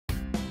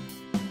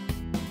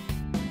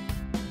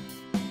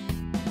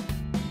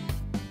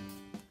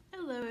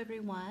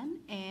everyone,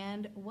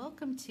 and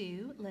welcome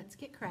to Let's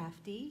Get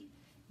Crafty.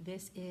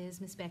 This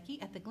is Miss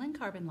Becky at the Glen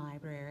Carbon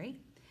Library,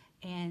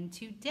 and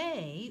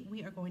today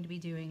we are going to be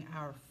doing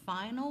our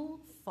final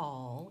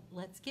fall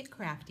Let's Get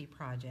Crafty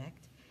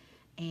project.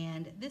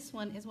 And this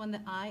one is one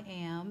that I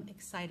am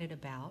excited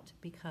about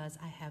because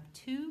I have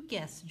two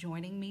guests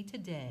joining me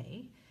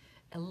today,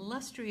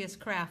 illustrious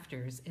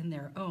crafters in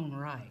their own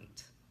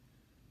right,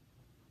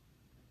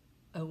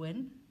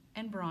 Owen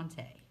and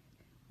Bronte.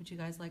 Would you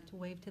guys like to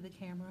wave to the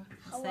camera and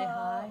hello, say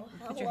hi?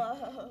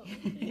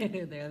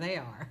 Hello. There they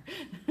are.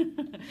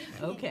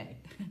 Okay.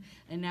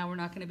 And now we're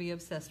not going to be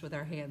obsessed with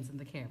our hands in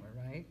the camera,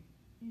 right?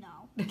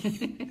 No.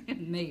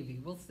 Maybe.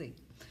 We'll see.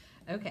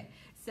 Okay.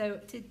 So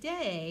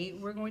today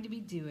we're going to be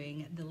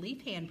doing the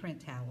leaf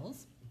handprint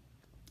towels.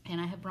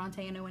 And I have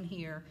Bronte and Owen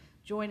here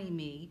joining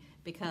me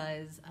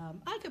because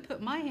I could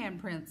put my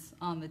handprints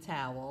on the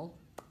towel,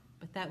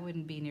 but that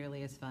wouldn't be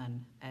nearly as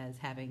fun as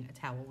having a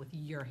towel with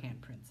your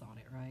handprints on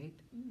it, right?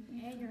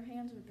 And your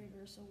hands are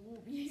bigger, so we'll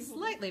be able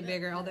Slightly to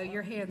bigger, although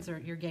your hands are,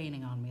 you're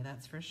gaining on me,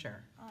 that's for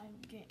sure. I'm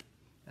game.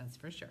 That's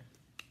for sure.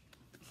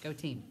 Go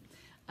team.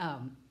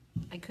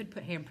 I could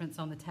put handprints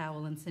on the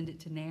towel and send it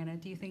to Nana.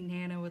 Do you think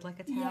Nana would like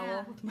a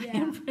towel with my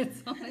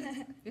handprints on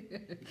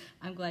it?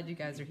 I'm glad you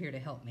guys are here to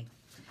help me.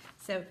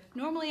 So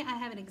normally I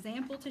have an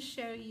example to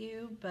show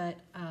you, but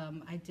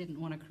I didn't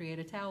want to create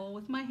a towel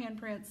with my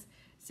handprints.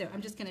 So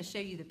I'm just going to show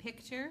you the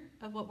picture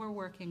of what we're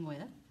working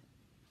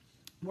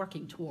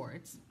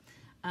towards.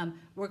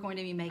 We're going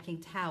to be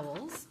making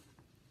towels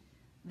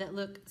that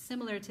look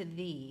similar to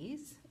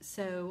these.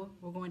 So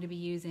we're going to be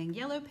using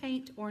yellow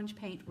paint, orange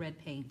paint, red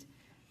paint,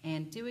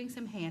 and doing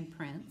some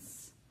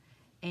handprints.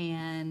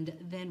 And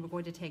then we're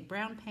going to take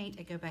brown paint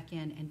and go back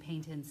in and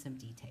paint in some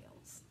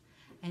details.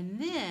 And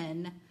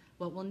then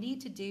what we'll need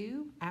to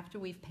do after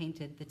we've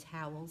painted the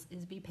towels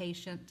is be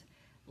patient.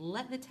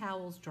 Let the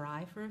towels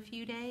dry for a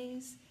few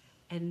days,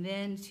 and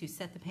then to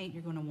set the paint,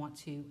 you're going to want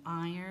to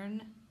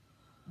iron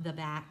the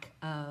back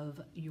of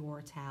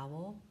your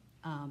towel,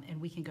 and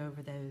we can go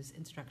over those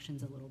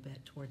instructions a little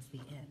bit towards the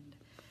end.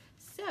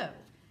 So,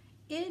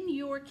 in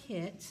your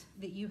kit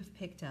that you have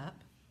picked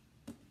up,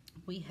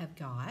 we have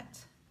got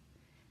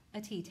a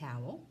tea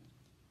towel.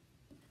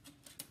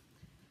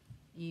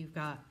 You've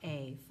got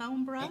a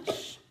foam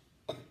brush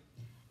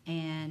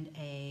and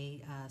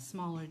a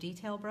smaller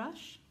detail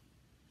brush.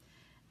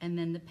 And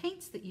then the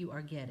paints that you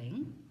are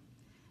getting,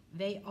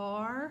 they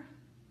are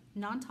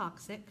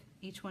non-toxic.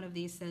 Each one of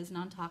these says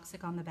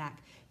non-toxic on the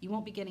back. You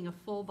won't be getting a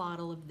full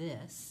bottle of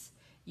this.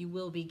 You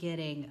will be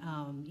getting,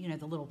 you know,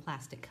 the little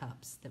plastic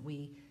cups that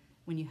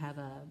when you have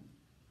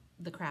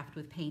the craft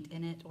with paint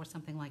in it or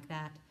something like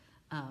that.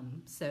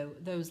 So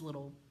those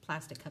little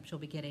plastic cups, you'll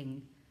be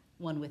getting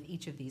one with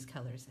each of these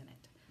colors in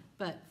it.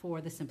 But for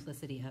the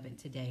simplicity of it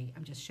today,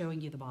 I'm just showing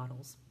you the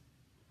bottles.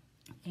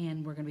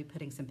 And we're going to be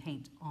putting some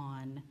paint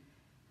on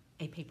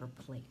a paper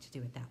plate to do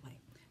it that way.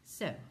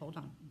 So hold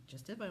on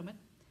just a moment.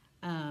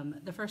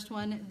 The first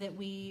one that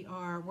we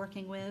are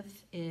working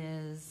with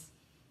is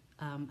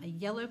a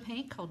yellow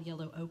paint called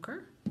Yellow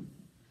Ochre. Do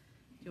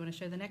you want to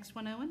show the next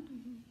one, Owen?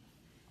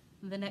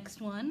 Mm-hmm. The next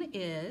one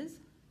is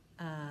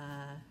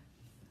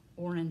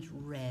Orange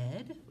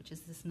Red, which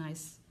is this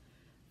nice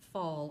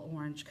fall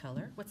orange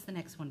color. What's the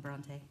next one,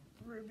 Bronte?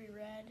 Ruby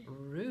Red.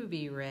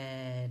 Ruby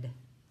Red.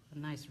 A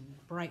nice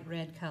bright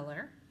red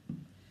color.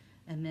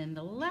 And then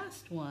the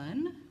last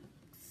one,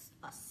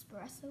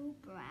 Espresso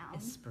Brown.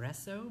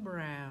 Espresso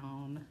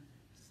Brown.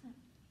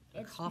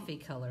 A coffee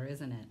color,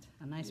 isn't it?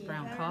 A nice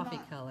brown coffee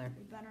color.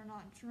 You better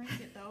not drink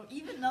it though,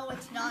 even though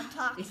it's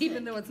non-toxic.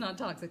 Even though it's not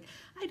toxic.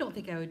 I don't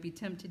think I would be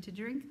tempted to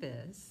drink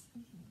this.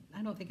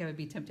 I don't think I would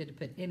be tempted to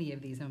put any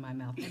of these in my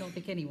mouth. I don't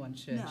think anyone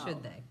should,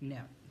 should they? No.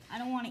 I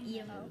don't want to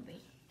eat a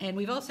ruby. And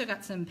we've also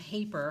got some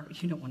paper.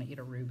 You don't want to eat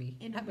a ruby.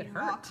 That would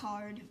hurt. Rock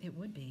hard. It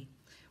would be.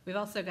 We've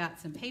also got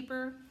some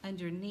paper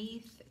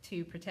underneath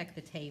to protect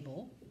the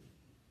table.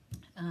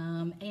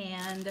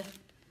 And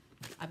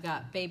I've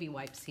got baby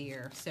wipes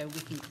here so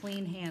we can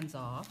clean hands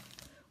off.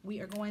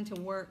 We are going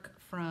to work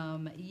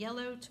from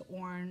yellow to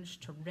orange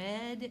to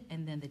red,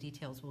 and then the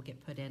details will get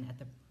put in at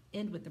the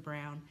end with the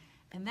brown.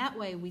 And that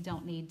way we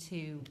don't need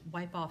to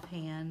wipe off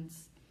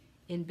hands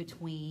in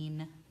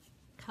between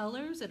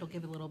colors. It'll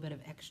give a little bit of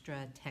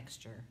extra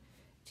texture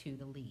to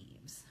the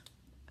leaves.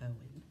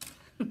 Owen.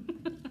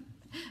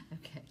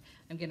 Okay,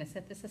 I'm going to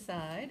set this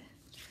aside.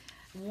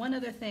 One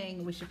other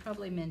thing we should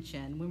probably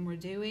mention, when we're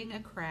doing a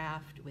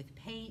craft with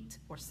paint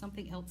or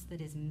something else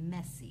that is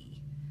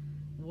messy,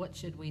 what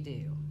should we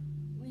do?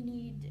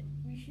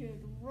 We should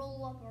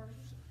roll up our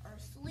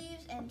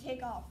sleeves and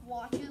take off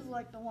watches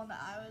like the one that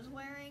I was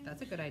wearing.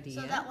 That's a good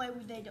idea. So that way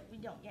we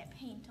don't get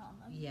paint on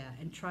them. Yeah,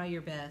 and try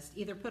your best.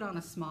 Either put on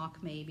a smock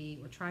maybe,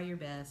 or try your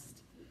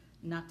best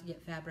not to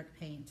get fabric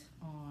paint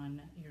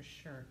on your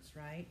shirts,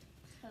 right?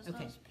 Because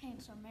those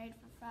paints are made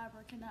for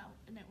fabric, and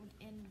it would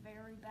end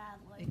very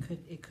badly.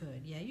 It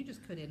could. Yeah, you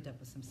just could end up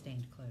with some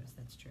stained clothes.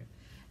 That's true.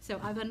 So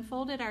I've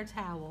unfolded our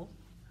towel.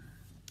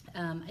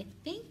 I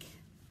think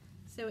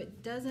so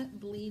it doesn't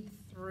bleed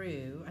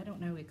through. I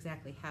don't know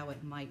exactly how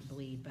it might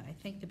bleed, but I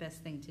think the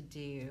best thing to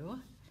do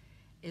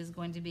is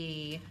going to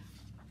be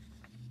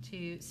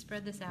to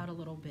spread this out a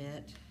little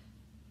bit.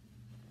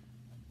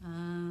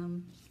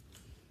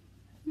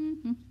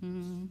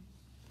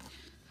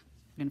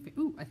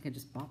 Ooh, I think I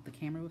just bopped the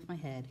camera with my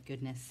head.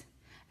 Goodness.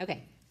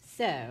 Okay,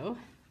 so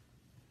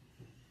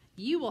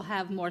you will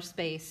have more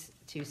space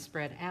to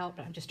spread out,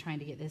 but I'm just trying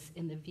to get this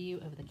in the view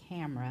of the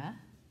camera.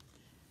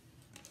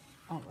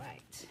 All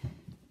right.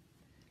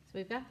 So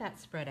we've got that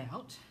spread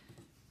out.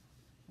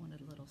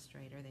 Wanted a little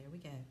straighter. There we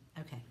go.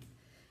 Okay.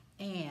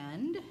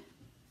 And,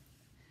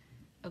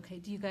 okay,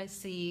 do you guys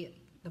see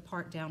the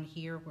part down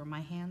here where my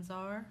hands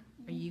are?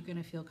 Are you going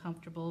to feel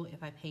comfortable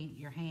if I paint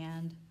your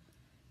hand,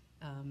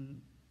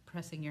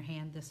 pressing your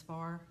hand this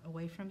far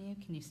away from you?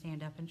 Can you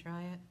stand up and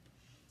try it?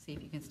 See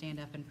if you can stand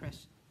up and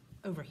press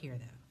over here,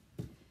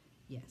 though.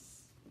 Yes.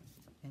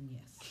 And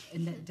yes.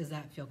 And that, does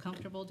that feel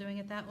comfortable doing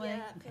it that way?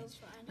 Yeah, it feels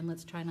fine. And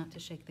let's try not to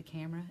shake the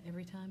camera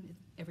every time.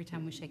 Every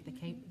time we shake the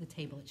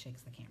table, it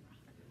shakes the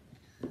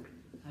camera.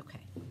 Okay.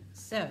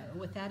 So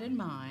with that in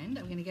mind,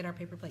 I'm going to get our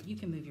paper plate. You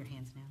can move your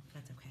hands now.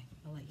 That's okay.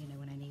 I'll let you know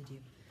when I need you.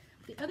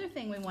 The other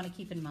thing we want to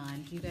keep in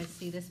mind, do you guys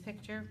see this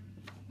picture?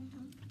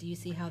 Do you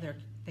see how their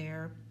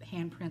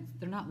handprints,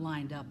 they're not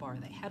lined up, are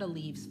they? How do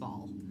leaves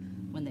fall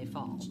when they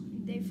fall?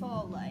 They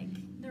fall like,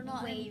 they're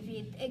not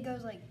wavy. It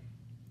goes like.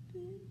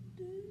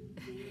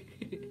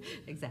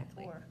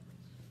 Exactly. Or.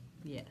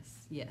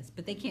 Yes, yes.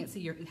 But they can't see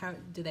your, how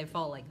do they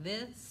fall like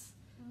this?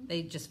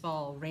 They just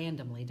fall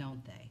randomly,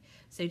 don't they?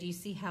 So do you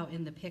see how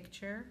in the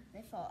picture?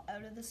 They fall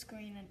out of the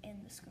screen and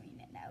in the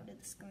screen and out of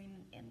the screen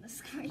and in the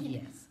screen.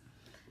 Yes.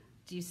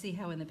 Do you see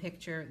how in the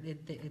picture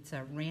it's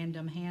a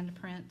random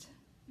handprint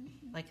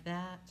like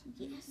that?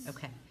 Yes.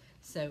 Okay.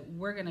 So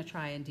we're going to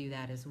try and do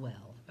that as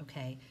well,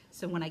 okay?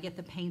 So when I get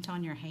the paint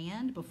on your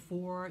hand,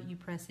 before you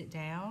press it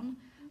down,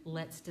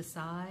 let's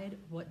decide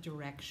what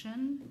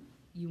direction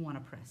you want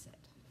to press it.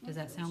 Does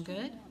that sound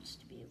good? Wants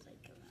to be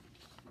like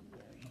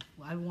around here.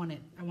 Well, I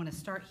want to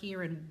start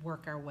here and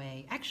work our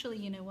way. Actually,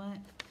 you know what?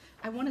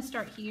 I want to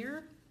start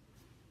here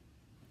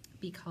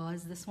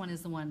because this one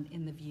is the one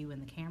in the view in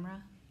the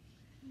camera.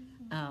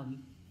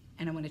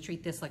 And I want to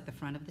treat this like the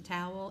front of the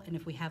towel, and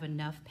if we have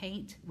enough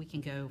paint, we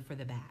can go for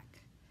the back.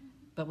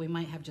 But we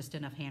might have just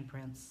enough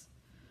handprints.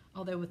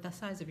 Although with the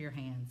size of your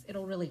hands,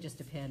 it'll really just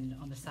depend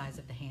on the size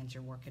of the hands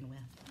you're working with.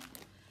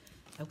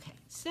 Okay,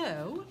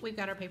 so we've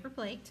got our paper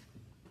plate.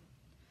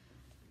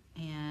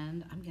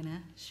 And I'm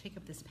gonna shake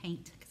up this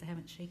paint because I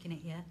haven't shaken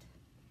it yet.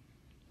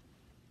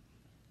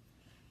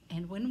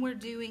 And when we're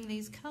doing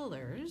these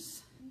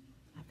colors,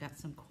 I've got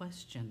some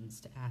questions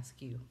to ask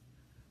you.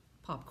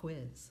 Pop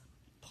quiz.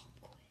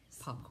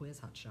 Pop quiz,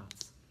 hot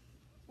shots.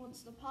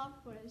 What's the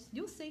pop quiz?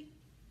 You'll see.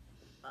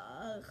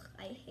 Ugh,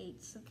 I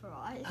hate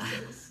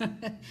surprises.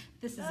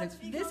 This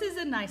is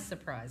a nice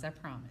surprise, I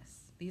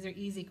promise. These are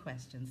easy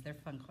questions. They're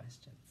fun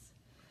questions.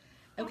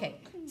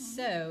 Okay,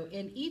 so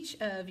in each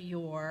of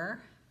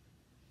your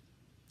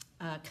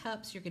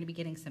cups, you're going to be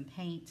getting some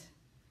paint,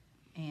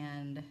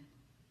 and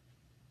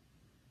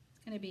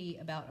it's going to be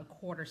about a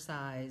quarter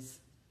size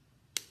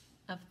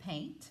of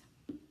paint.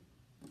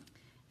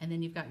 And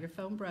then you've got your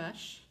foam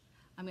brush.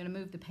 I'm going to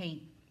move the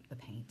paint.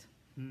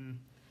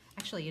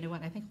 Actually, you know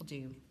what? I think we'll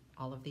do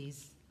all of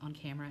these on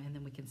camera, and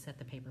then we can set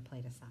the paper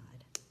plate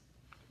aside.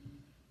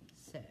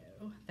 So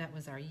that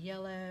was our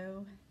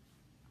yellow.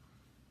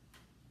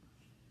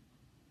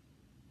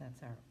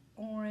 That's our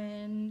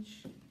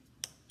orange.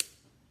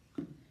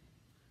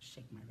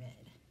 Shake my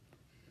red.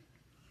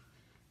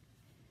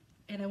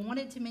 And I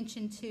wanted to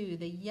mention too,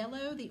 the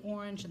yellow, the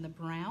orange, and the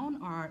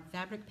brown are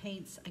fabric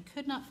paints. I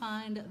could not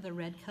find the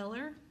red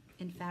color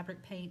in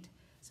fabric paint,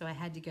 so I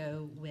had to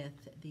go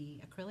with the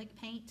acrylic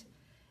paint.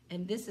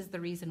 And this is the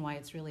reason why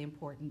it's really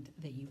important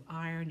that you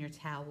iron your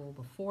towel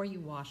before you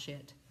wash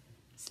it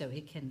so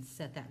it can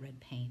set that red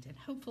paint. And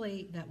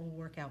hopefully that will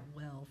work out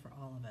well for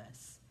all of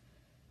us.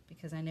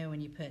 Because I know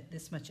when you put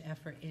this much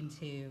effort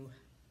into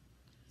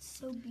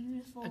So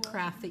beautiful. a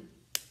craft that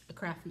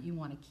you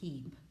want to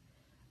keep,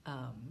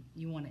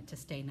 you want it to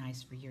stay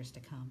nice for years to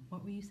come.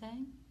 What were you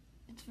saying?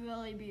 It's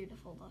really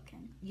beautiful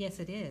looking. Yes,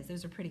 it is.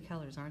 Those are pretty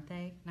colors, aren't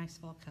they? Nice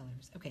fall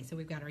colors. Okay, so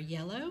we've got our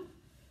yellow.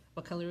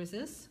 What color is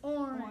this?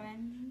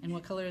 Orange. And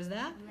what color is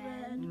that?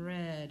 Red.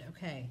 Red,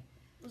 okay.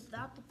 Was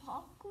that the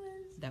pop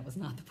quiz? That was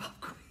not the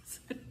pop quiz.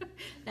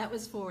 That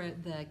was for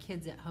the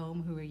kids at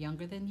home who are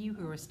younger than you,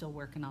 who are still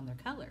working on their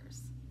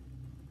colors,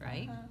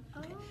 right?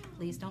 Okay.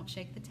 Please don't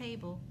shake the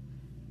table,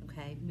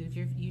 okay?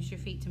 Use your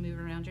feet to move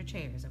around your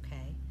chairs,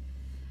 okay?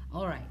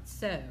 All right,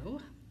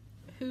 so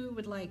who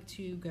would like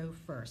to go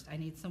first? I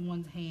need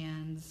someone's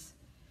hands.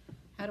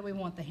 How do we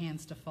want the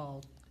hands to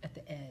fall at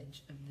the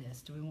edge of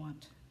this? Do we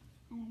want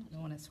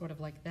it sort of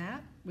like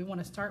that? We want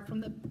to start from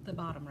the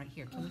bottom right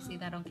here. Can we see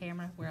that on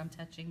camera where I'm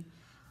touching?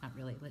 Not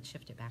really. Let's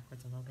shift it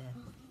backwards a little bit.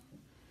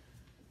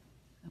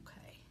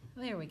 Okay,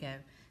 there we go.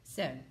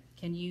 So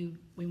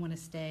we want to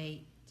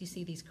stay, do you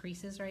see these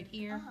creases right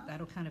here?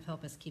 That'll kind of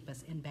help us keep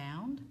us in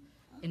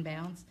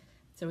bounds.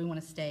 So we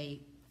want to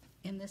stay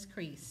in this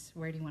crease,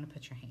 where do you want to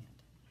put your hand?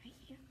 Right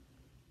here.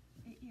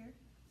 Right here.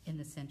 In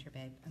the center,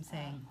 babe. I'm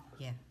saying,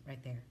 yeah,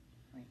 right there.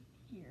 Right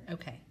here.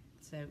 Okay,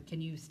 so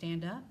can you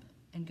stand up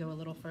and go a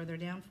little further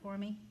down for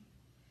me?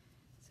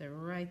 So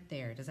right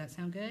there. Does that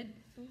sound good?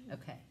 Mm-hmm.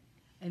 Okay.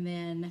 And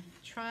then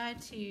try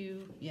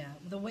to, yeah,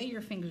 the way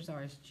your fingers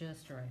are is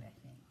just right, I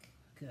think.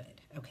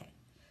 Good. Okay.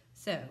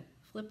 So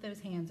flip those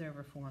hands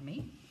over for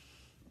me.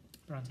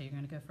 Bronte, you're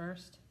going to go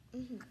first?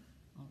 Mm-hmm.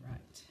 All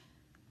right.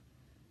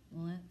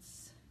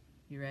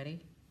 You ready?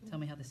 Tell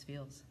me how this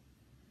feels.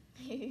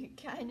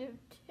 Kind of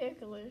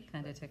ticklish.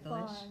 Kind of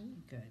ticklish?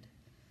 Fun. Good.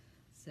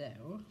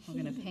 So we're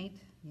going to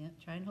paint. Yep,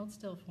 try and hold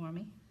still for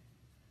me.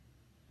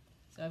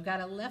 So I've got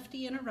a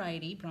lefty and a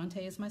righty.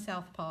 Bronte is my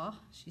southpaw.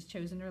 She's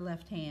chosen her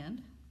left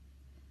hand.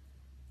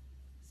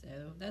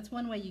 So that's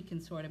one way you can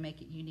sort of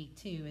make it unique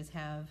too, is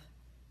have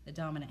the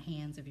dominant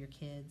hands of your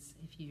kids.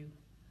 If you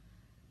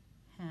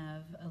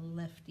have a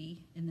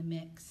lefty in the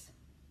mix.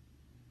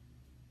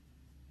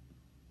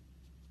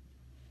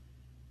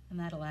 And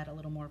that'll add a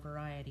little more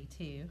variety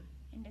too.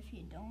 And if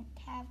you don't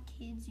have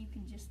kids, you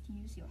can just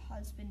use your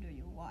husband or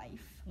your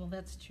wife. Well,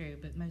 that's true,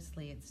 but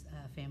mostly it's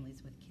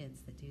families with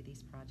kids that do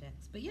these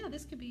projects. But yeah,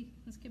 this could be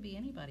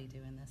anybody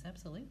doing this,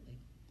 absolutely.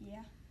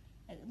 Yeah,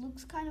 it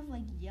looks kind of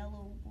like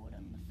yellow wood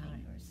on the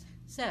fingers. Right.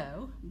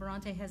 So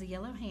Bronte has a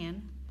yellow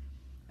hand.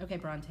 Okay,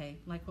 Bronte,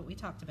 like what we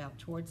talked about,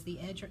 towards the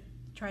edge.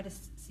 Try to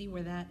see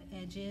where that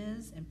edge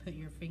is and put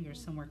your fingers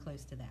somewhere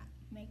close to that.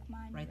 Make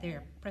mine right red.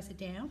 there. Press it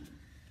down.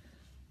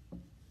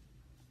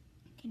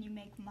 Can you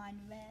make mine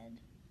red?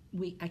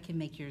 I can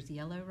make yours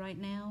yellow right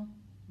now.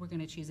 We're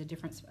going to choose a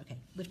different. Okay,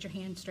 lift your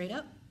hand straight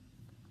up.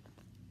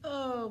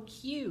 Oh,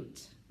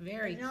 cute.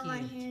 Very cute. Now my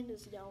hand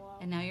is yellow.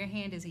 And now your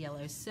hand is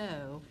yellow,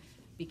 so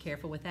be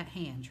careful with that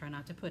hand. Try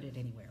not to put it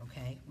anywhere,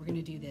 okay? We're going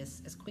to do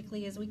this as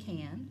quickly as we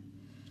can.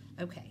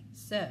 Okay,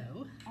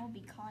 so. I'll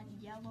be caught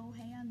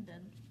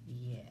yellow-handed.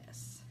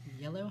 Yes,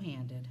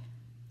 yellow-handed.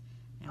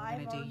 Now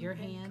we're going to do your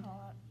hand.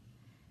 Caught.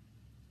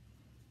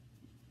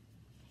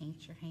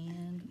 Paint your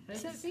hand. How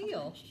does that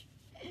feel?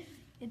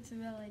 It's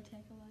really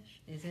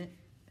ticklish. Is it?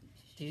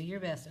 Do your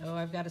best. Oh,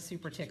 I've got a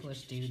super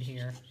ticklish dude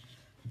here.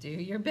 Do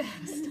your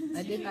best.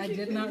 I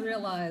did not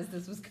realize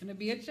this was going to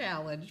be a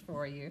challenge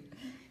for you.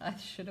 I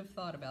should have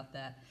thought about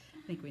that.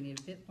 I think we need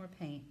a bit more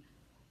paint.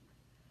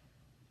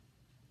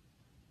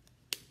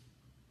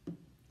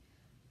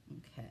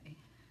 Okay.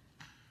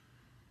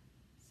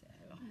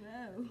 So,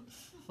 Whoa.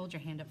 hold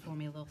your hand up for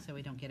me a little so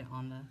we don't get it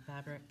on the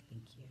fabric.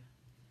 Thank you.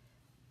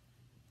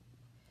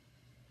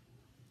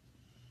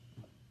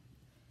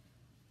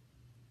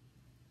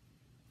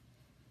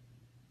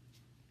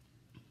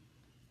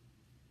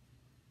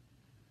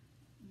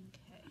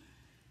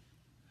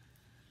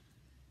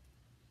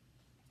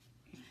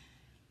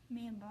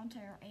 Me and Bronte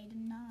are 8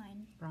 and 9.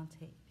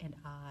 Bronte and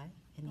I,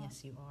 and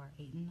yes, you are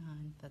 8 and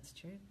 9. That's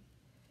true.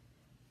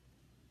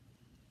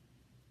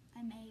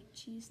 I'm 8,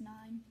 she's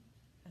 9.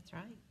 That's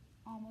right.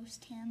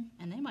 Almost 10.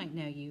 And they might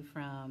know you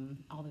from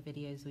all the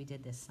videos we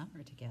did this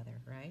summer together,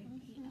 right?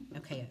 Yeah.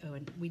 Okay. Oh,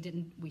 and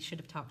we should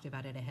have talked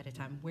about it ahead of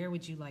time. Where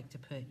would you like to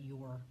put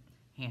your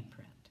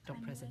handprint?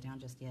 Don't press it down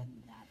just yet.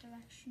 That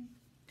direction.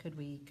 Could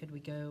we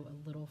go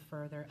a little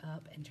further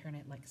up and turn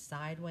it like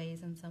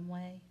sideways in some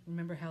way?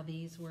 Remember how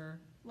these were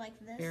like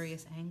this?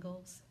 Various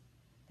angles?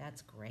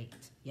 That's great.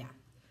 Yeah.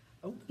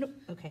 Oh, no.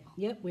 Okay.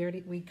 Yep,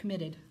 we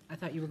committed. I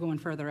thought you were going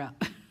further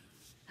up.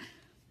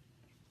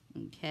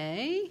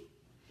 Okay.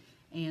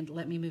 And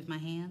let me move my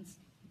hands.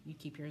 You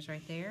keep yours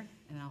right there,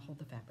 and I'll hold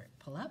the fabric.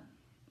 Pull up.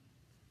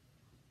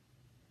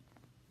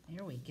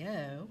 There we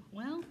go.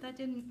 Well, that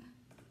didn't,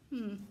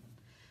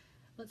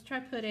 Let's try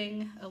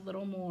putting a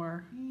little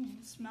more.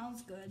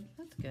 Smells good.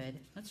 That's good.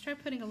 Let's try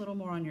putting a little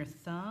more on your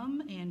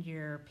thumb and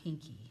your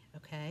pinky,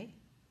 okay?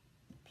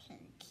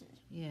 Pinky.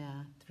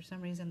 Yeah, for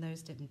some reason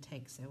those didn't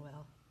take so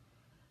well.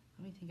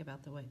 Let me think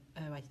about the way,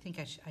 oh, I think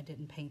I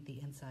didn't paint the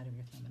inside of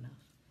your thumb enough.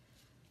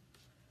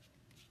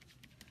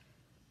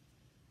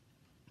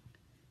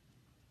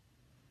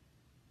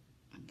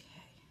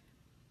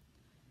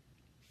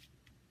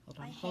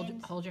 Okay.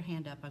 Hold your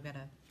hand up. I've got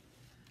to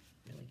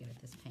really get at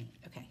this paint.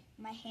 Okay.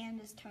 My hand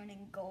is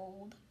turning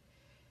gold.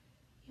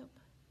 Yep.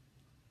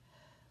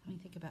 Let me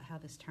think about how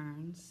this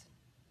turns.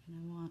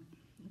 And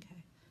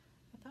okay.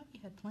 I thought you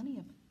had plenty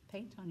of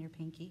paint on your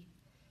pinky.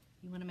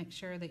 You want to make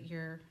sure that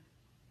you're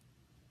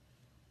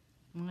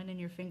lining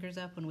your fingers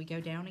up when we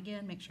go down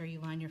again. Make sure you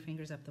line your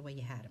fingers up the way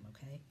you had them,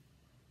 okay?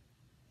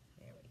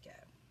 There we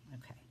go.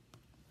 Okay.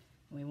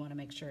 And we want to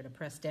make sure to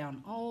press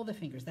down all the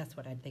fingers. That's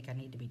what I think I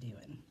need to be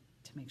doing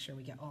to make sure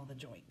we get all the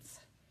joints.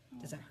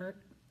 Does that hurt?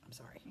 I'm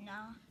sorry.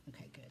 Nah.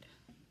 Okay, good.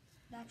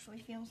 It actually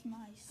feels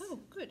nice. Oh,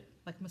 good.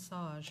 Like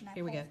massage. Can I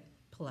Here we go.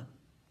 pull? Pull up.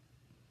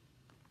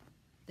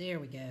 There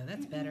we go.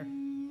 That's better.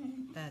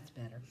 That's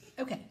better.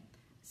 Okay.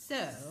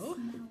 So,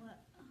 Smell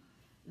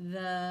it.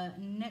 the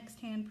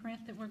next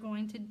handprint that we're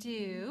going to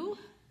do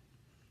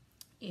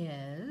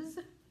is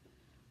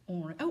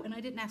orange. Oh, and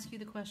I didn't ask you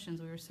the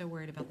questions. We were so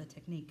worried about the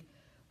technique.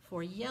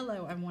 for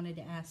yellow, I wanted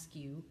to ask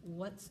you,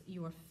 what's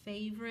your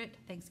favorite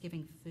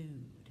Thanksgiving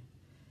food?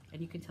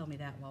 And you can tell me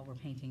that while we're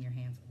painting your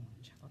hands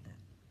orange. How about that?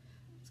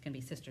 It's going to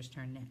be Sister's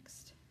turn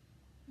next.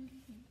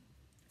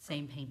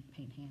 Same paint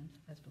hand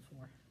as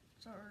before.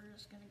 So we're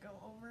just going to go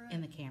over it?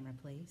 In the camera,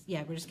 please.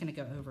 Yeah, we're just going to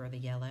go over the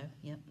yellow.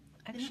 Yep.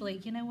 Actually,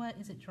 you know what?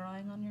 Is it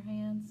drying on your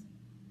hands?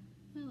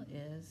 Well, it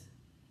is.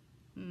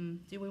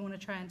 Do we want to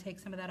try and take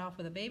some of that off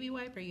with a baby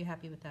wipe, or are you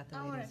happy with that the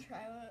way I it want is? to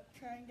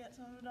try and get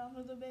some of it off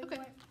with a baby Okay.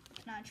 wipe.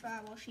 Can I try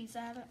while she's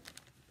at it?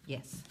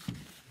 Yes.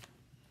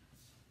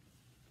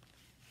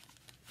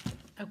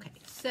 Okay,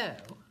 so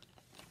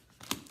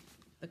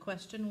the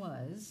question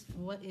was,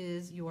 what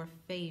is your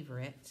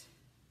favorite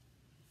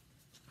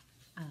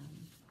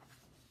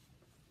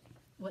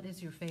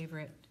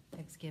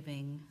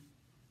Thanksgiving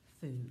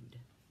food?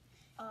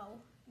 Oh,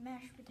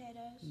 mashed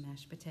potatoes.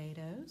 Mashed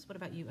potatoes. What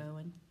about you,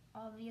 Owen?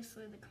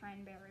 Obviously the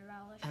cranberry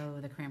relish. Oh,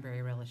 the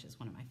cranberry relish is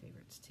one of my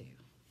favorites too.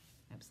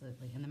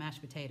 Absolutely. And the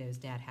mashed potatoes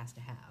Dad has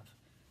to have,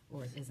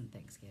 or it isn't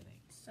Thanksgiving.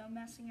 So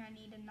messing, I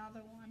need another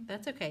one.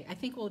 That's okay. I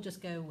think we'll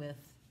just go with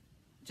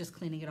just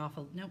cleaning it off.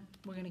 Nope,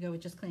 we're going to go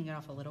with just cleaning it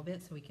off a little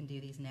bit so we can do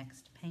these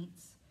next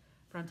paints.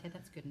 Bronte,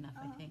 that's good enough,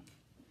 I think.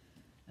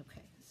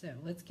 Okay, so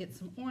let's get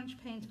some orange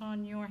paint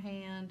on your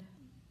hand.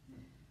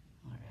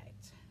 All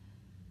right.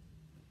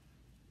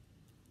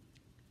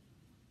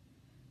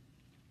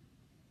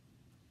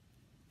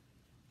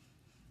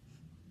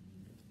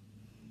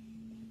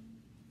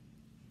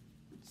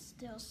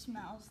 Still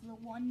smells the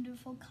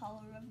wonderful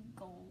color of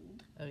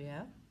gold. Oh,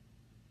 yeah?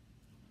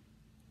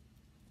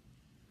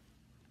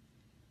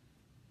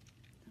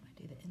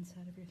 Do the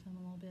inside of your thumb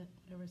a little bit,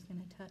 whatever it's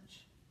going to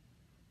touch.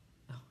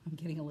 Oh, I'm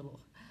getting a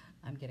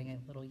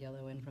little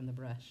yellow in from the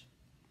brush.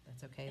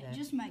 That's okay It though.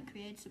 just might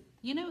create some.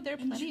 You know, there are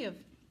plenty of.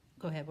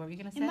 Go ahead. What were you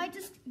going to say? It might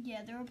just,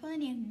 yeah, there are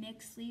plenty of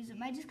mixed leaves. It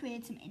might just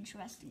create some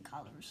interesting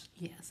colors.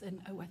 Yes,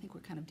 and I think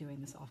we're kind of doing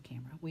this off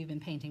camera. We've been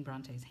painting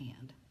Bronte's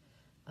hand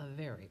a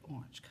very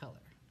orange color.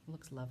 It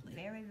looks lovely.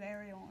 Very,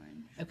 very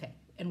orange. Okay,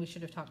 and we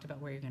should have talked about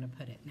where you're going to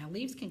put it. Now,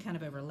 leaves can kind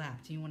of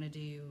overlap. Do you want to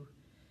do?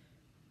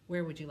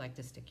 Where would you like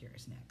to stick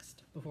yours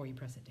next before you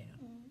press it down?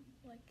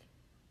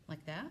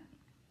 Like that?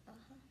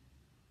 Uh-huh.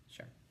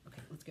 Sure.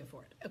 Okay, let's go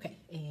for it. Okay,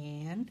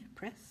 and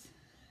press.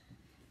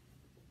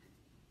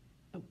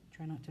 Oh,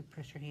 try not to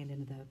press your hand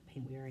into the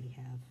paint we already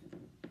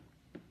have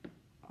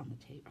on the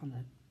tape, on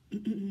the,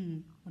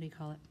 what do you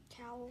call it?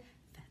 Towel.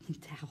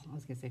 Towel. I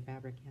was going to say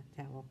fabric.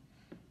 Yeah, towel.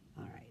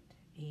 All right.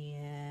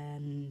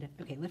 And,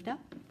 okay, lift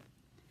up.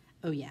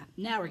 Oh, yeah.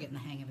 Now we're getting the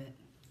hang of it.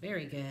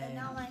 Very good. And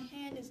now my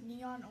hand is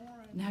neon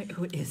orange.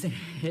 No, it isn't.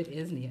 It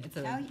is neon. It's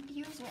a, Now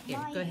here's what here,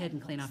 my go ahead hand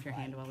and clean looks off your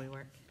hand like. while we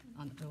work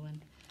on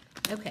Owen.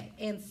 Okay,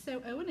 and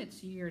so Owen,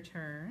 it's your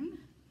turn.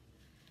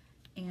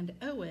 And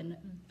Owen,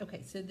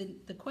 okay, so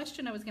the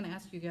question I was going to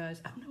ask you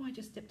guys, oh no, I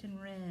just dipped in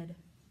red.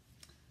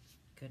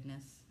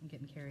 Goodness, I'm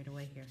getting carried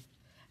away here.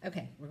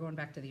 Okay, we're going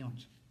back to the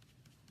orange.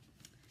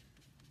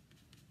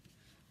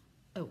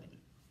 Owen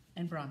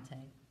and Bronte,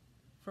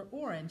 for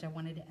orange, I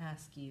wanted to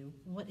ask you,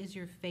 what is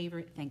your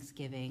favorite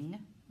Thanksgiving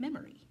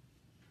memory?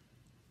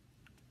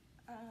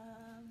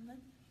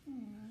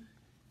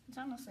 It's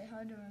honestly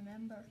hard to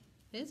remember.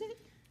 Is it?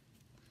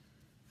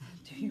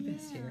 Do your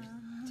best here,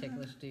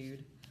 ticklish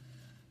dude.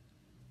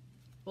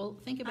 Well,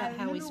 think about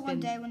how we I remember spend. one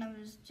day when I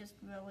was just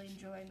really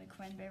enjoying the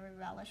cranberry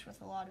relish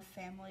with a lot of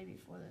family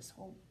before this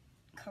whole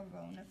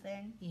corona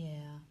thing.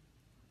 Yeah.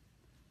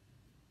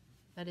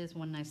 That is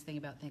one nice thing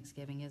about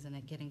Thanksgiving, isn't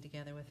it? Getting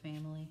together with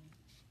family.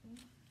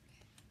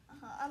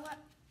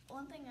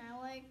 One thing I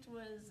liked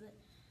was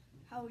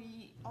how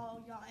we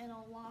all got in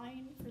a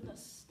line for the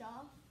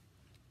stuff,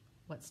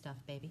 What stuff,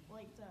 baby?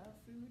 like the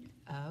food.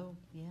 Oh,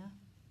 yeah.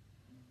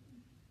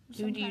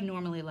 Who do you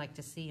normally like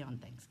to see on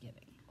Thanksgiving?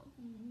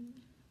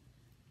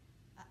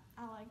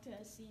 I like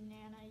to see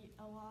Nana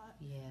a lot.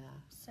 Yeah,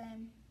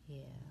 Same. yeah.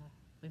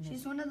 We miss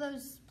She's one of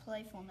those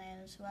playful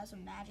nanas who has a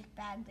magic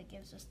bag that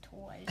gives us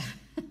toys.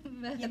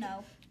 You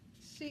know.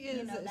 She is.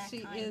 You know that she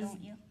kind, is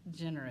don't you?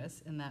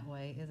 generous in that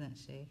way, isn't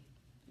she?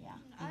 Yeah.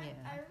 Yeah.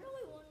 I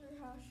really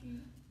wonder how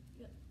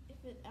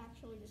if it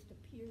actually just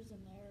appears in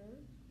there.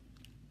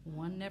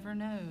 One never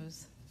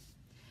knows.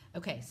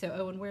 Okay, so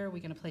Owen, where are we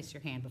going to place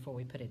your hand before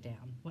we put it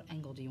down? What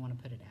angle do you want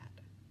to put it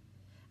at?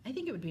 I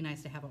think it would be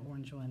nice to have an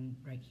orange one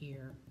right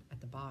here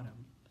at the bottom,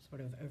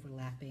 sort of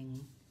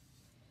overlapping,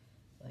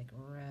 like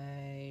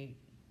right.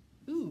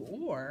 Ooh,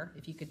 or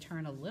if you could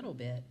turn a little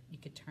bit, you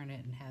could turn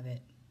it and have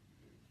it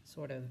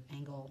sort of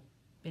angle.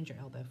 Bend your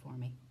elbow for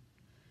me.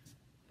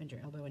 Bend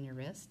your elbow in your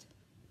wrist.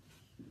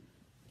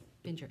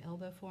 Bend your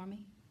elbow for me.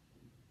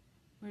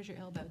 Where's your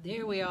elbow?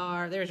 There we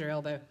are. There's your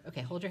elbow.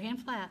 Okay, hold your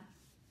hand flat.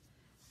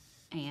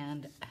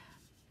 And,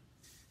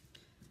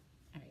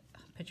 all right,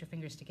 put your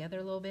fingers together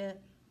a little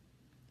bit.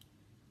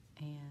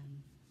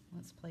 And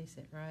let's place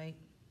it right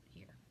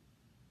here.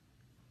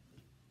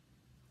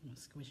 I'm gonna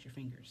squish your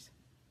fingers.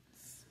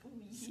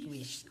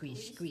 Squish,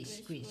 squish, squish,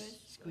 squish,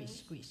 squish,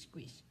 squish,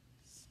 squish.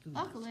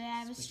 Luckily, I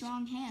have a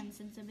strong hand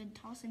since I've been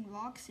tossing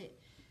rocks.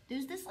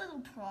 There's this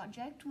little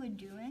project we're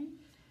doing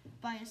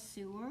By a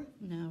sewer?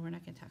 No, we're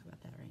not going to talk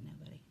about that right now,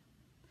 buddy.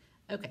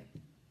 Okay,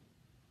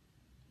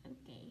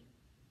 Okay.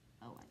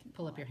 Oh, I can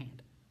pull up your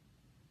hand.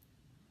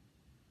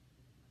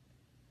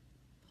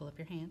 Pull up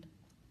your hand.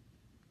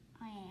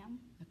 I am.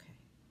 Okay.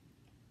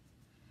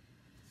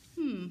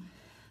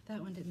 That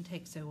one didn't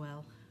take so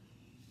well.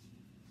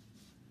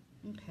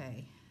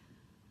 Okay.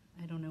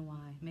 I don't know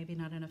why. Maybe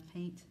not enough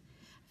paint.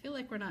 I feel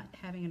like we're not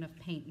having enough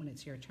paint when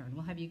it's your turn.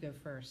 We'll have you go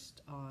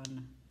first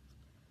on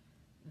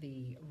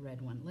the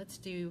red one. Let's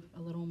do a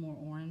little more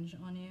orange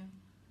on you.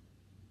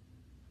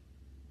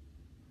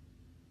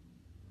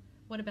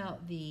 What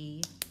about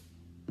the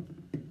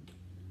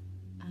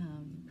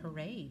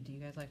parade? Do you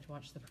guys like to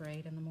watch the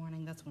parade in the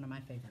morning? That's one of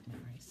my favorite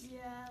memories. Yeah,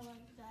 I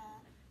like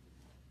that.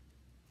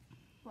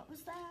 What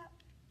was that?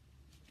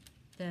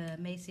 The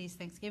Macy's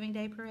Thanksgiving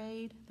Day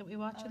parade that we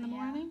watch in the yeah.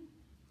 morning.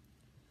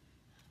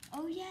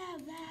 Oh yeah,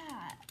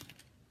 that.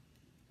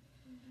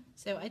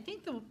 So I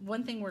think the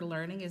one thing we're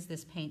learning is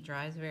this paint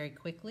dries very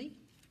quickly.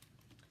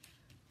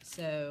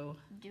 So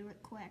Do it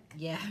quick.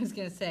 yeah, I was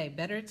gonna say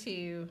better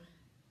to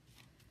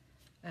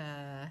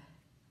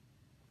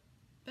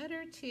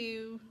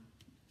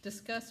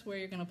discuss where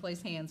you're gonna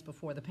place hands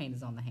before the paint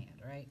is on the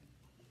hand, right?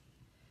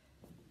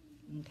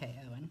 Okay,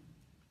 Owen.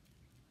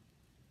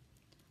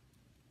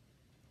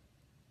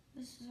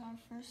 This is our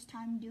first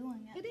time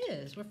doing it. It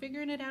is. We're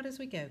figuring it out as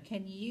we go.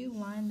 Can you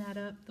line that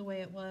up the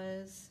way it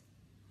was?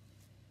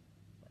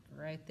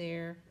 Right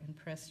there, and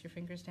press your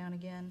fingers down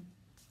again.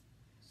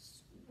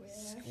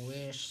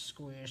 Squish,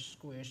 squish,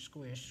 squish,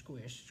 squish,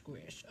 squish,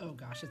 squish. Oh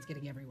gosh, it's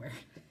getting everywhere.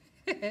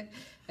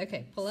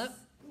 Okay, pull up.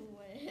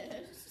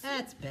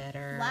 That's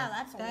better. Wow,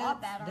 that's a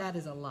lot better. That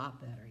is a lot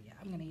better, yeah.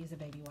 I'm gonna use a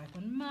baby wipe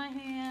on my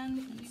hand.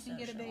 You can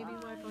get a baby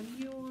wipe on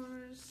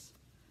yours.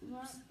 My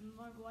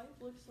wife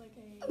looks like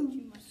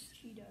too much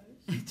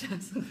Cheetos. It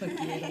does look like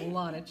you ate a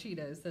lot of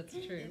Cheetos, that's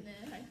true. And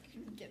then I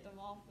can get them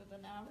off with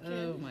a napkin.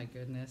 Oh my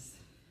goodness.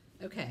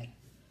 Okay,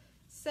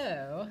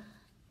 so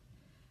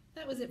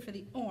that was it for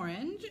the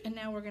orange, and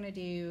now we're gonna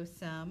do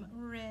some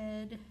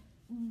red.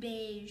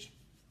 Beige.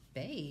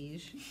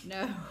 Beige?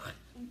 No.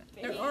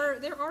 Beige.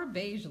 There are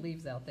beige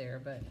leaves out there,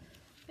 but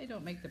they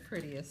don't make the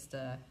prettiest,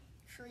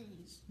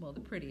 Trees. well, the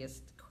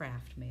prettiest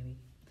craft maybe.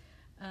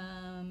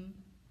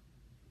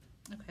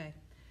 Okay.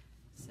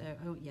 So,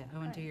 oh yeah,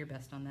 Owen, do your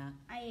best on that.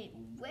 I ate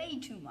way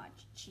too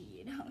much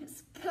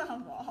Cheetos.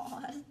 Come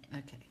on.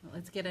 Okay, well,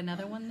 let's get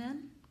another one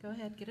then. Go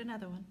ahead, get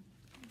another one.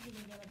 I'm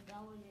gonna get a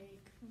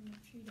bellyache from the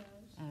Cheetos.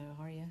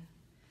 Oh, are you?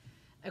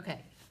 Okay,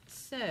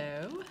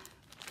 so,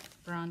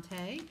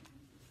 Bronte.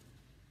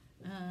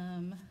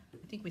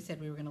 I think we said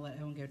we were gonna let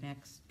Owen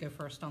go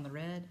first on the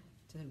red,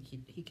 so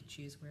he could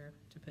choose where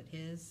to put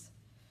his.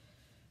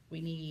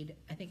 We need,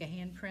 I think, a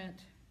handprint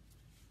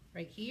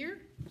right here,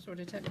 sort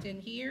of tucked in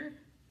here,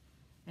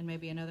 and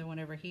maybe another one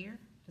over here.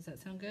 Does that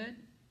sound good?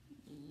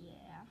 Yeah.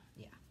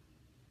 Yeah.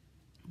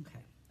 Okay.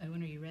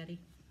 Owen, are you ready?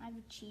 I have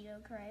a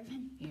Cheeto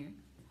craving. Here,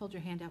 hold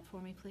your hand out for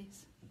me,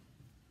 please.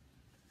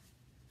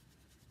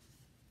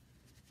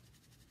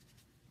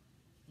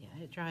 Yeah,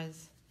 it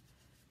dries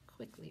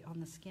quickly on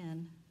the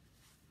skin.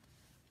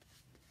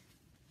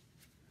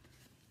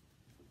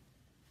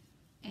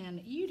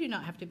 And you do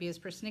not have to be as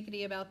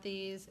persnickety about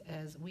these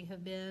as we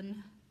have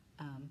been.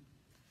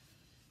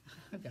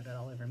 I've got it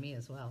all over me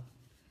as well.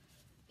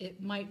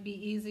 It might be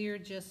easier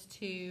just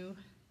to,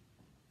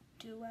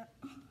 Do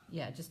it.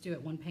 yeah, just do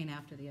it one paint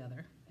after the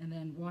other. And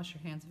then wash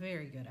your hands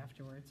very good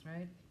afterwards,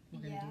 right? We're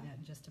gonna do Yeah. that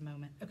in just a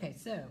moment. Okay,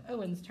 so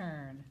Owen's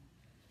turn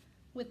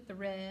with the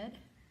red.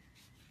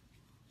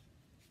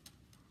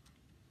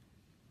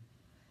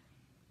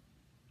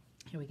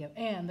 Here we go.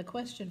 And the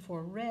question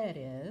for red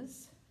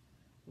is,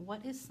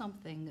 what is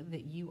something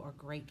that you are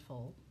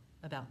grateful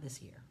about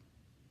this year?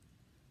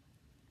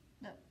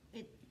 No,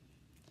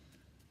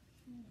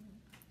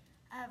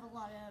 I have a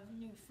lot of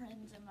new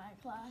friends in my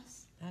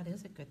class. That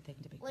is a good thing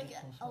to be Like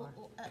grateful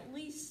for. at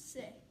least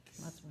 6.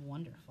 That's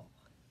wonderful.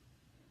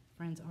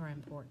 Friends are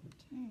important.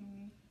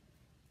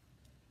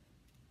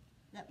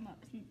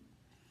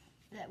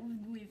 that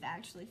we've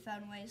actually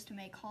found ways to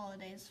make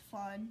holidays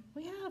fun.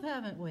 We have,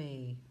 haven't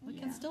we? We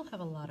can Yeah. still have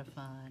a lot of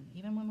fun,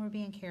 even when we're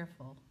being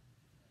careful.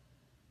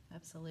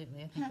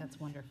 Absolutely, I think that's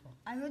wonderful.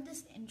 I heard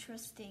this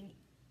interesting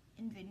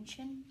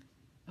invention.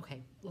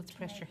 Okay, let's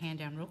press your hand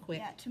down real quick.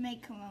 Yeah, to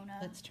make kimono.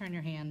 Let's turn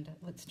your hand,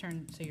 let's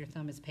turn so your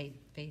thumb is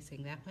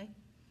facing that way.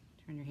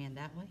 Turn your hand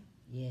that way.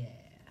 Yeah,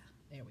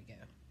 there we go.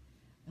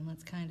 And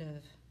let's kind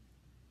of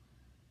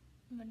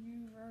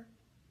Maneuver.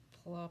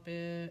 plop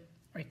it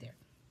right there.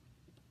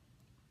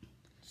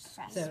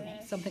 Fast So,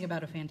 finish. something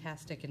about a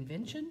fantastic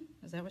invention?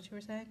 Is that what you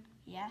were saying?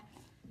 Yeah,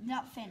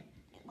 not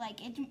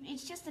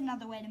it's just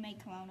another way to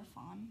make kimono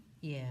fun.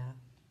 Yeah,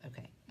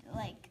 okay.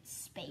 Like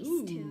space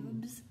Ooh.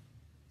 tubes.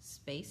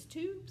 Space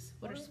tubes?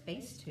 What are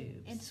space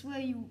tubes? It's where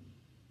you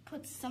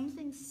put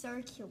something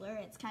circular.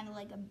 It's kind of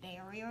like a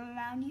barrier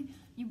around you.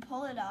 You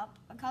pull it up.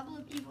 A couple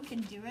of people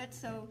can do it,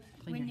 so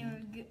Clean when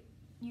your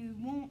you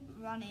won't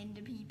run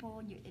into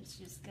people. It's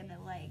just gonna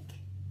like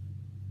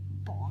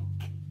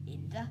bonk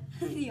into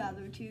the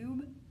other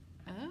tube.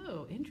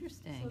 Oh,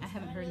 interesting. So I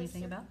haven't try heard to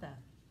anything cir- about that.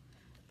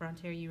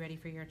 Bronte, are you ready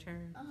for your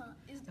turn?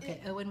 Is Okay,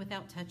 it, Owen,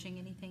 without touching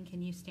anything,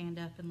 can you stand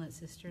up and let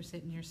Sister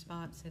sit in your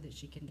spot so that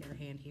she can get her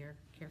hand here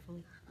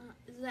carefully?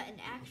 is that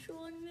an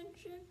actual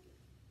invention?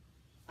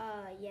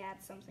 Yeah,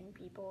 it's something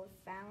people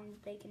have found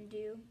they can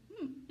do.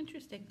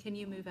 Interesting. Can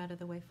you move out of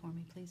the way for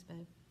me, please,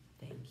 babe?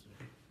 Thank you.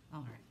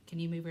 All right. Can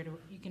you move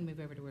you can move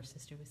over to where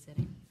Sister was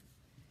sitting.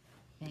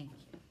 Thank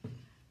you.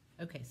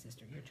 Okay,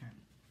 Sister, your turn.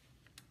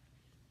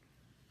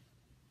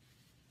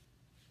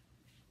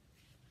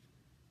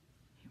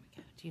 Here we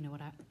go. Do you know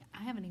what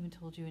I haven't even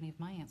told you any of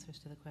my answers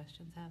to the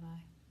questions, have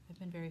I? I've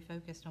been very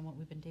focused on what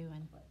we've been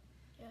doing.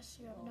 Yes,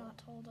 you have not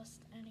told us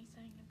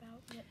anything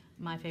about it.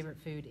 My favorite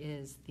food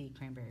is the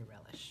cranberry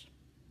relish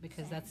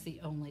because that's the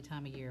only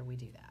time of year we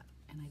do that,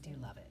 and I do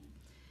love it.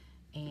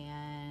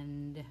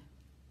 And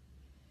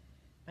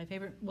my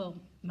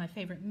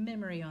favorite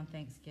memory on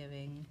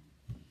Thanksgiving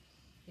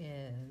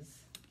is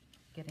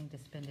getting to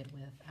spend it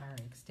with our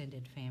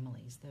extended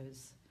families.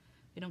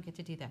 We don't get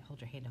to do that. Hold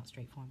your hand out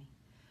straight for me.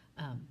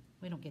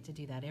 We don't get to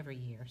do that every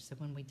year, so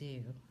when we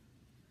do,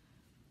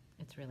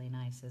 it's really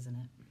nice, isn't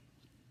it?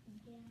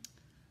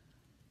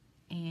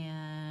 Yeah.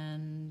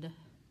 And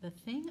the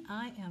thing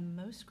I am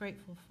most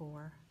grateful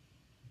for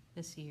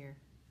this year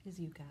is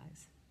you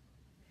guys.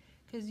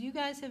 Because you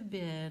guys have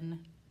been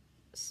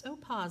so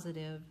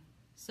positive,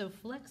 so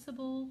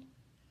flexible,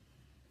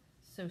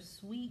 so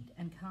sweet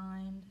and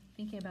kind,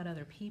 thinking about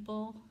other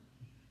people.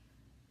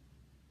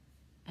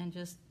 And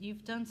just,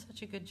 you've done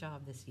such a good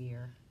job this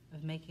year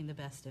of making the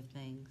best of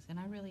things. And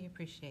I really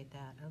appreciate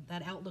that.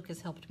 That outlook has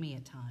helped me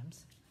at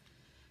times.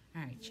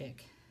 All right,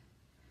 Chick.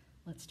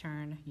 Let's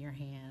turn your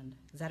hand.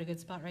 Is that a good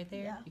spot right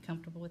there? Yeah. You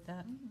comfortable with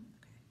that?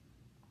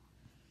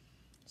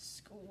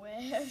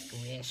 Squish.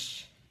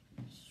 Squish.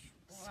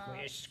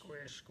 Squish,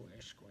 squish,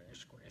 squish, squish,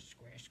 squish,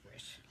 squish,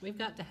 squish. We've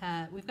gotten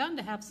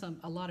to have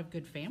a lot of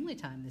good family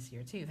time this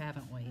year too,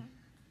 haven't we?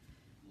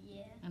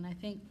 Yeah. And I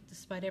think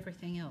despite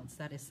everything else,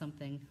 that is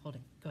something, hold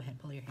it, go ahead,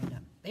 pull your hand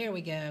up. There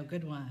we go,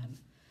 good one.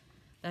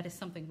 That is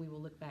something we will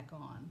look back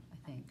on,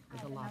 I think, I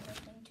with have a lot. another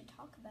thing to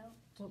talk about.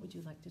 What would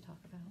you like to talk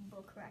about?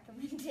 Book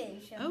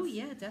recommendations. Oh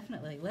yeah,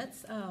 definitely.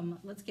 Let's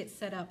get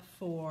set up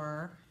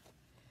for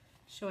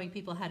showing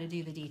people how to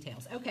do the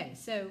details. Okay,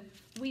 so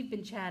we've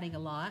been chatting a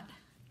lot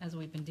as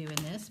we've been doing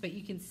this, but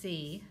you can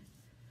see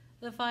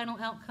the final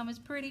outcome is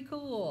pretty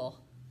cool.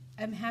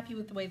 I'm happy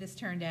with the way this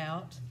turned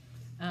out.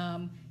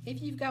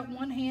 If you've got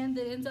one hand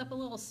that ends up a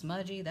little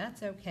smudgy,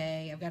 that's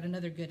okay. I've got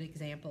another good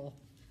example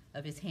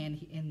of his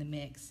hand in the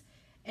mix.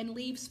 And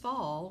leaves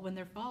fall when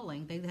they're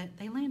falling.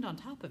 They land on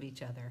top of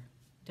each other,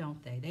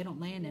 don't they? They don't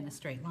land in a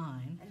straight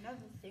line. Another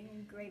thing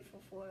I'm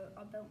grateful for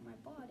about my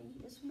body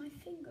is my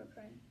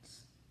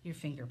fingerprints. Your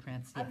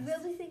fingerprints, yes. I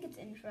really think it's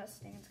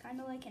interesting. It's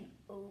kind of like an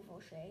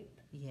oval shape.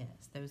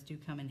 Yes, those do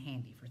come in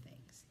handy for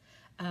things.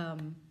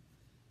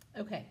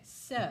 Okay,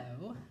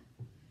 so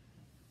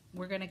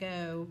we're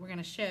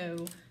gonna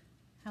show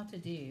how to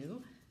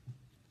do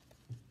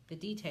the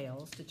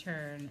details to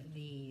turn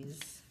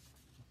these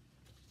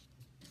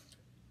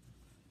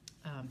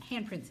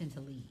handprints into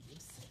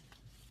leaves.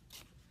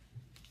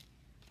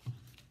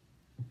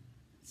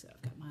 So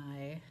I've got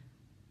my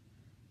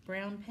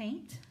brown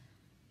paint.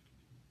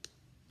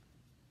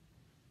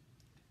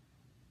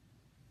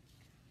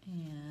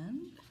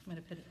 And I'm going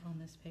to put it on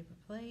this paper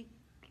plate.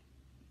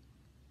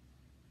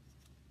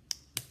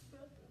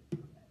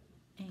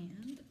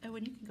 And, oh,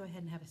 and you can go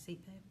ahead and have a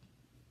seat, babe.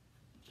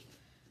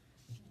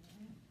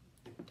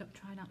 Don't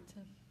try not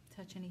to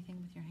touch anything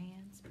with your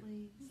hands,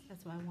 please.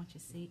 That's why I want you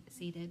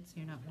seated, so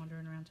you're not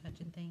wandering around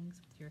touching things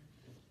with your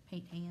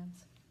paint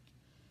hands.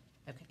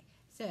 Okay,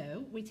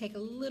 so we take a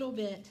little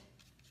bit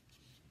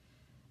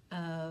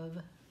of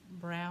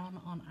brown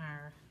on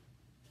our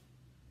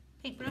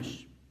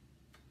paintbrush.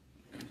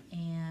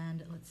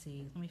 And let's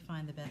see, let me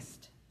find the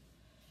best.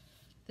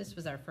 This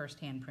was our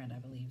first handprint, I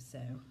believe, so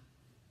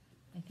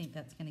I think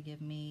that's going to give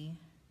me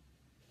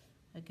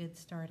a good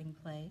starting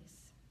place.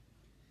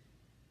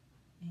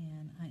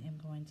 And I am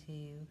going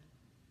to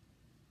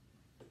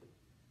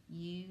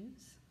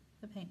use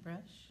the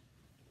paintbrush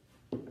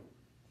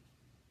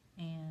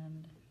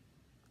and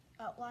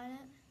Outline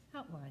it.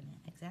 outline it.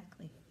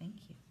 Exactly, thank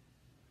you.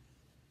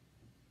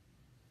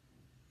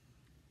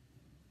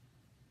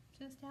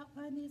 Just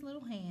outline these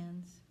little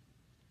hands.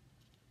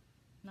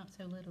 Not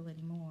so little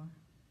anymore.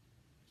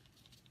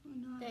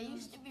 They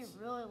used to be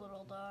really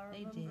little though. I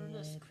They remember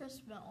this did.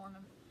 Christmas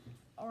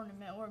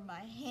ornament where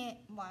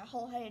my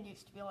whole hand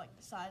used to be like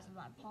the size of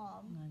my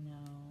palm. I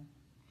know.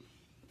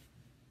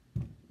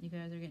 You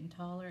guys are getting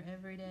taller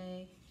every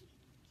day,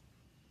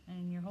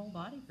 and your whole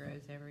body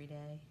grows every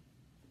day.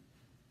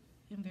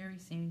 And very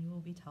soon you will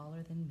be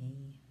taller than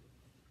me.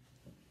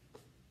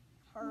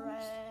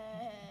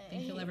 Hooray!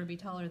 Think you'll ever be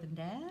taller than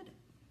Dad?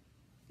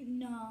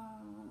 No.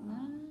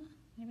 No,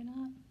 maybe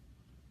not.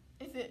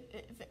 If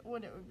it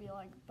would be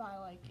like by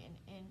like an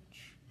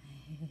inch.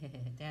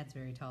 Dad's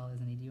very tall,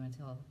 isn't he? Do you want to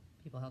tell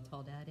people how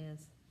tall Dad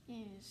is?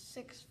 He's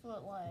 6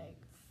 foot like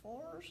 4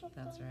 or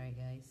something. That's right,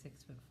 yeah, he's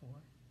 6'4".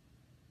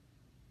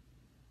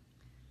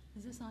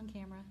 Is this on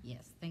camera?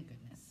 Yes, thank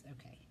goodness.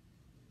 Okay.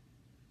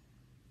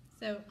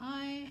 So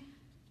I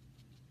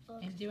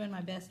am doing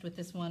my best with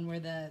this one where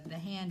the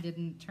hand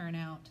didn't turn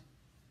out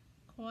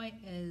quite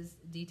as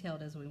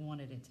detailed as we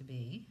wanted it to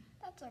be.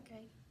 That's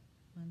okay.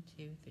 1,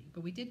 2, 3.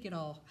 But we did get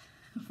all,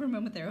 for a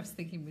moment there I was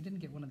thinking we didn't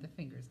get one of the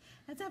fingers.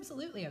 That's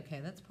absolutely okay.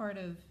 That's part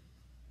of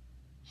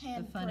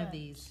the fun of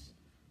these.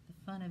 The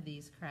fun of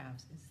these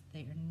crafts is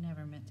they are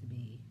never meant to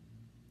be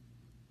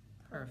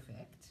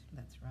perfect.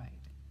 That's right.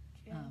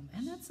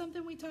 And that's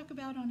something we talk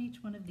about on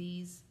each one of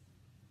these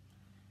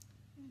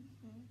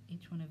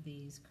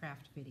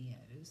craft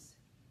videos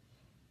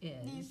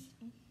is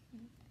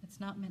it's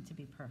not meant to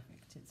be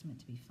perfect. It's meant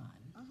to be fun.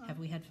 Have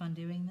we had fun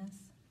doing this?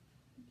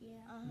 Yeah.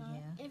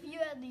 Yeah. If you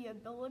had the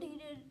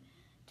ability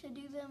to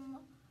do them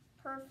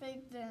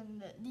perfect,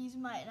 then these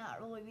might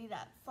not really be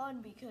that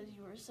fun because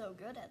you were so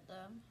good at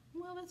them.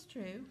 Well, that's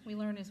true. We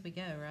learn as we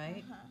go,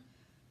 right? Uh-huh.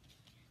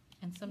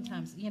 And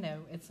sometimes, you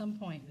know, at some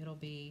point it'll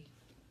be.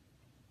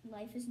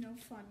 Life is no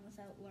fun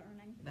without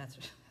learning. That's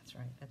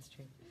right. That's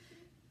true.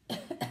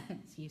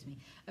 Excuse me.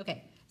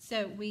 Okay,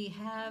 so we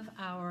have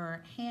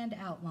our hand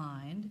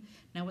outlined.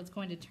 Now what's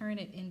going to turn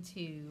it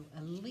into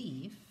a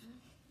leaf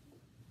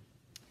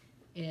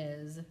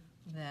is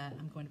that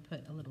I'm going to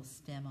put a little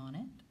stem on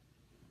it,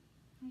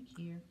 right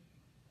here.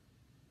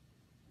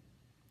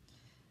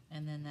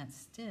 And then that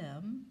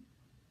stem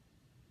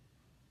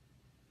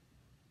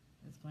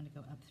is going to go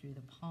up through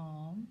the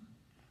palm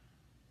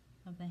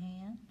of the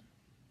hand.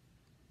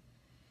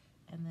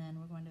 And then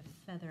we're going to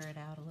feather it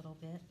out a little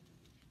bit.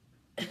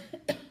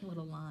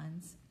 Little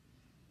lines.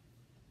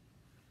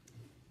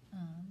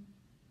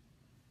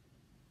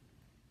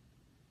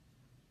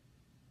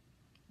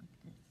 Like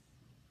this.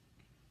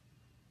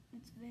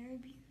 It's very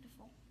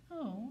beautiful.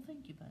 Oh,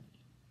 thank you, buddy.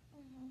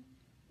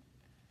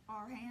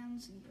 Our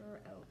hands,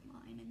 you're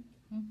outlining.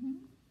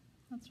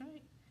 That's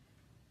right.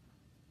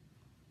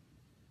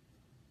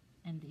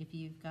 And if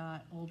you've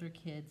got older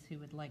kids who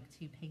would like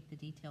to paint the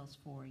details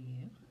for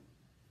you,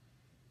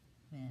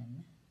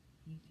 then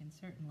you can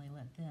certainly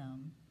let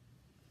them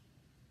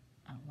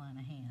outline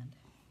a hand.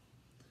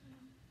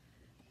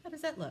 How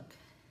does that look?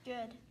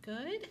 Good.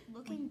 Good?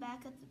 Looking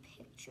back at the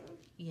picture,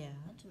 Yeah.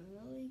 that's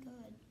really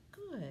good.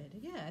 Good.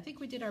 Yeah, I think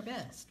we did our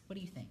best. What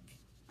do you think?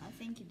 I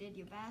think you did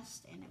your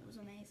best, and it was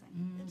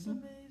amazing. It's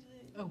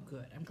amazing. Oh,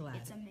 good. I'm glad.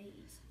 It's amazing.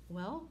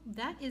 Well,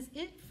 that is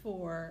it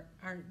for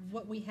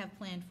what we have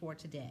planned for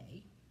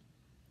today.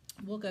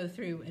 We'll go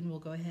through and we'll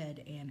go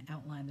ahead and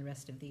outline the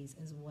rest of these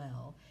as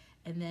well.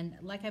 And then,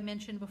 like I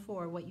mentioned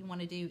before, what you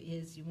want to do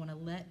is you want to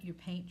let your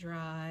paint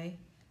dry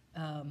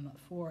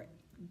for,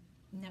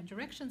 now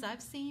directions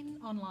I've seen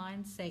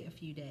online say a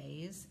few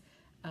days.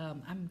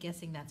 I'm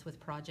guessing that's with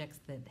projects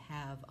that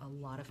have a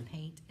lot of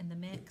paint in the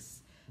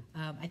mix.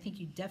 I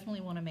think you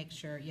definitely want to make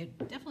sure, you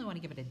definitely want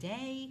to give it a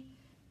day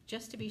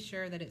just to be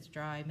sure that it's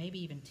dry,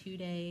 maybe even 2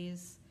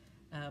 days,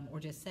 or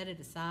just set it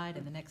aside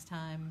and the next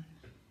time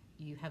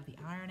you have the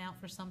iron out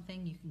for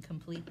something, you can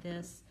complete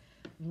this.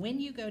 When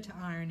you go to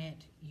iron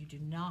it, you do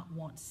not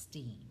want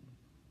steam,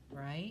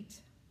 right?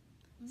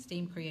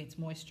 Steam creates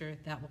moisture.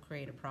 That will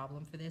create a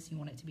problem for this. You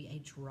want it to be a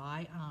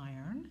dry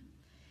iron.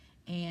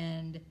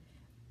 And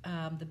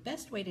the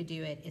best way to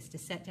do it is to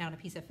set down a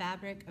piece of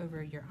fabric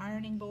over your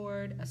ironing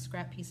board, a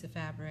scrap piece of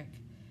fabric,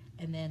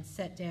 and then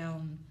set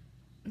down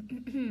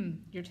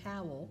your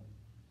towel,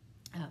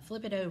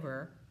 flip it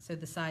over so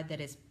the side that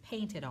is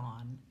painted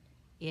on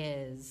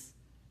is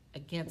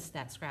against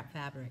that scrap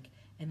fabric.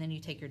 And then you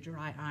take your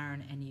dry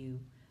iron and you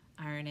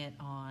iron it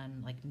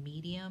on like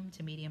medium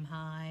to medium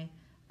high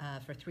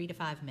for 3 to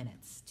 5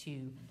 minutes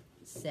to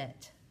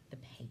set the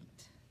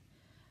paint.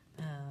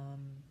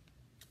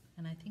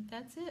 And I think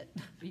that's it.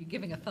 Are you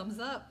giving a thumbs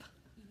up?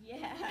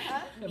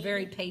 Yeah. A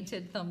very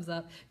painted thumbs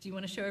up. Do you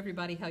want to show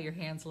everybody how your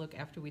hands look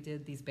after we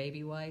did these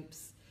baby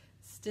wipes?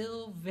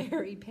 Still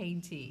very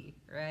painty,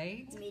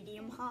 right?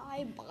 Medium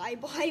high, bye,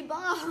 bye,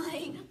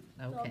 bye.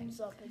 Okay.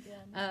 Thumbs up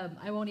again.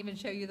 I won't even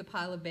show you the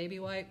pile of baby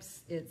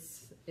wipes.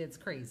 It's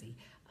crazy.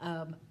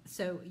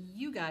 So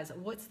you guys,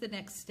 what's the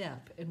next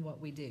step in what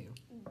we do?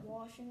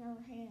 Washing our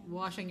hands.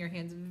 Washing your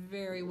hands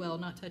very well,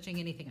 not touching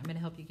anything. I'm going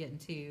to help you get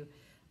into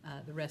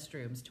the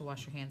restrooms to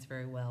wash your hands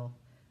very well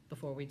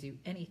before we do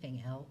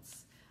anything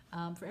else.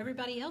 For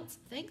everybody else,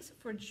 thanks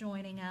for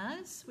joining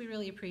us. We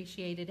really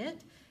appreciated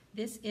it.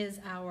 This is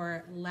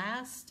our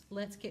last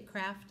Let's Get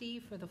Crafty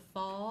for the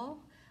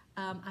fall.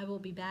 I will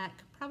be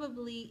back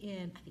probably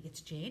in, I think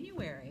it's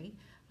January.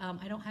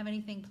 I don't have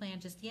anything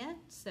planned just yet,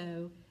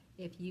 so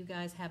if you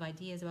guys have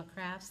ideas about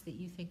crafts that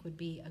you think would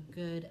be a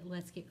good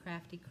Let's Get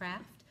Crafty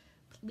craft,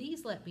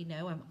 please let me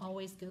know. I'm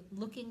always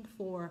looking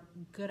for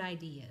good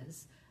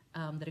ideas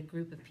that a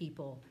group of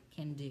people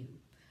can do.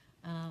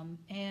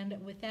 And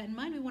with that in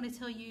mind, we want to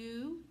tell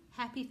you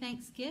Happy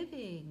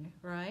Thanksgiving,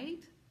 right?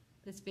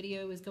 This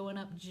video is going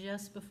up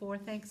just before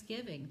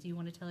Thanksgiving. Do you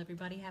want to tell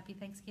everybody Happy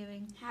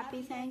Thanksgiving?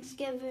 Happy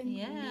Thanksgiving.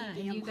 Yeah, and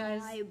medium you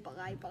guys, high,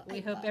 bye, bye, we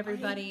hope bye.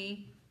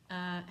 everybody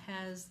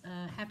has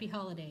happy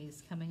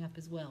holidays coming up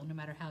as well, no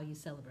matter how you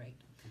celebrate.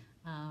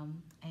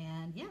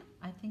 And yeah,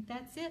 I think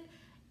that's it.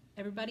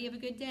 Everybody have a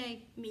good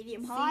day.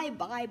 Medium high,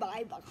 bye,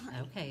 bye, bye.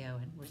 Okay,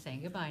 Owen, we're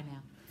saying goodbye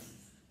now.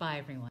 Bye,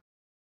 everyone.